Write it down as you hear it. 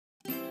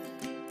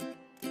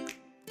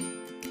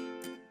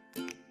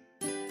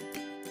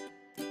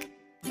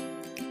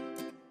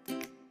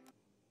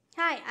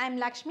Hi, I am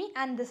Lakshmi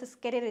and this is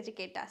Career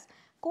Educators.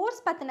 Course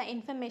pathina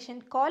information,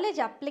 college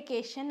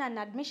application and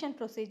admission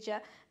procedure,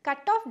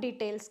 cut-off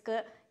details ku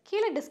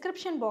கீழ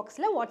description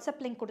boxல WhatsApp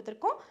link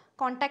கொடுத்திருக்கோம்.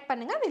 Contact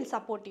பண்ணுங்க, we'll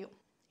support you.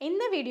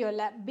 இந்த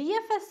வீடியோல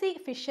B.F.Sc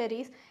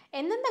Fisheries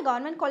எந்தெந்த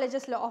government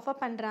collegesல offer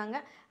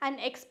பண்றாங்க and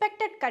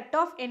expected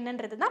cut-off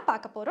என்னன்றது தான்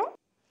பார்க்க போறோம்.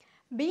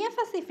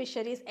 B.F.Sc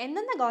Fisheries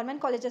எந்தெந்த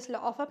government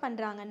collegesல offer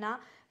பண்றாங்கன்னா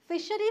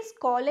Fisheries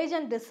College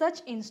and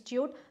Research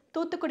Institute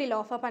தூத்துக்குடியில்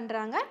offer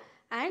பண்றாங்க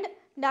and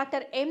Dr.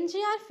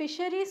 M.G.R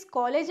Fisheries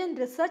College and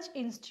Research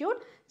Institute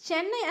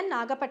Chennai and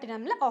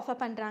Nagapattinamல offer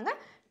பண்றாங்க.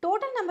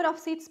 Total number of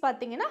seats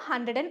பார்த்தீங்கன்னா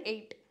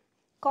 108.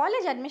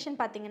 College admission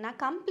பார்த்தீங்கன்னா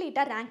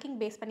கம்ப்ளீட்டாக ரேங்கிங்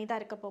பேஸ் பண்ணி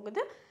தான் இருக்க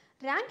போகுது.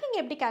 ரேங்கிங்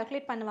எப்படி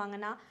கால்குலேட்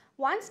பண்ணுவாங்கன்னா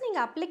ஒன்ஸ்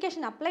நீங்கள்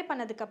அப்ளிகேஷன் அப்ளை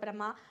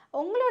பண்ணதுக்கப்புறமா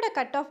உங்களோட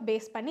கட் ஆஃப்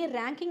பேஸ் பண்ணி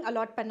ரேங்கிங்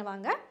அலாட்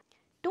பண்ணுவாங்க.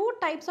 2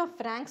 types of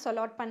ranks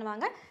அலாட்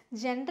பண்ணுவாங்க,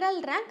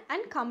 general rank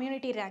and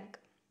community rank.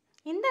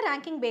 இந்த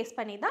ரேங்கிங் பேஸ்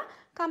பண்ணி தான்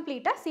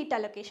கம்ப்ளீட்டாக சீட்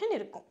அலோகேஷன்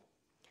இருக்கும்.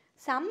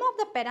 Some of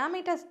the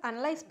parameters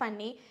analyze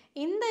பண்ணி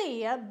இந்த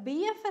இயர்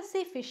B.F.Sc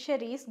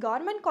Fisheries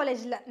கவர்மெண்ட்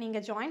காலேஜில்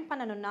நீங்கள் ஜாயின்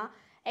பண்ணணும்னா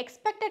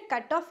எக்ஸ்பெக்டட்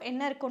கட் ஆஃப்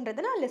என்ன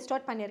இருக்குன்றது நான் லிஸ்ட்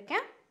அவுட்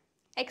பண்ணியிருக்கேன்.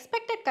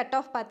 எக்ஸ்பெக்டட் கட்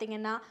ஆஃப்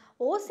பார்த்தீங்கன்னா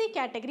ஓசி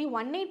கேட்டகரி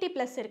 180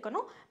 ப்ளஸ்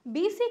இருக்கணும்,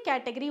 பிசி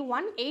கேட்டகரி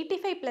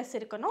 185 ப்ளஸ்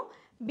இருக்கணும்,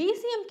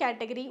 பிசிஎம்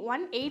கேட்டகரி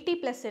 180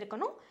 ப்ளஸ்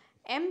இருக்கணும்,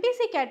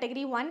 எம்பிசி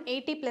கேட்டகரி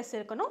 180 ப்ளஸ்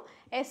இருக்கணும்,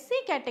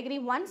 எஸ்சி கேட்டகரி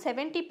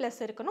 170 ப்ளஸ்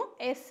இருக்கணும்,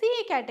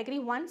 எஸ்சிஏ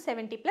கேட்டகரி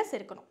 170 ப்ளஸ்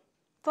இருக்கணும்.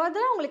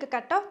 ஃபர்தராக உங்களுக்கு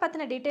கட் ஆஃப்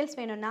பற்றின டீட்டெயில்ஸ்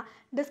வேணும்னா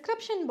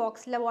டிஸ்கிரிப்ஷன்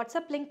பாக்ஸில்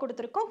வாட்ஸ்அப் லிங்க்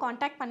கொடுத்துருக்கோம்,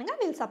 காண்டாக்ட் பண்ணுங்கள்,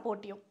 we'll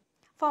support you.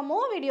 For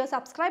more videos,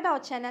 subscribe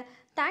our channel.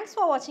 Thanks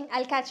for watching.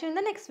 I'll catch you in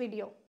the next video.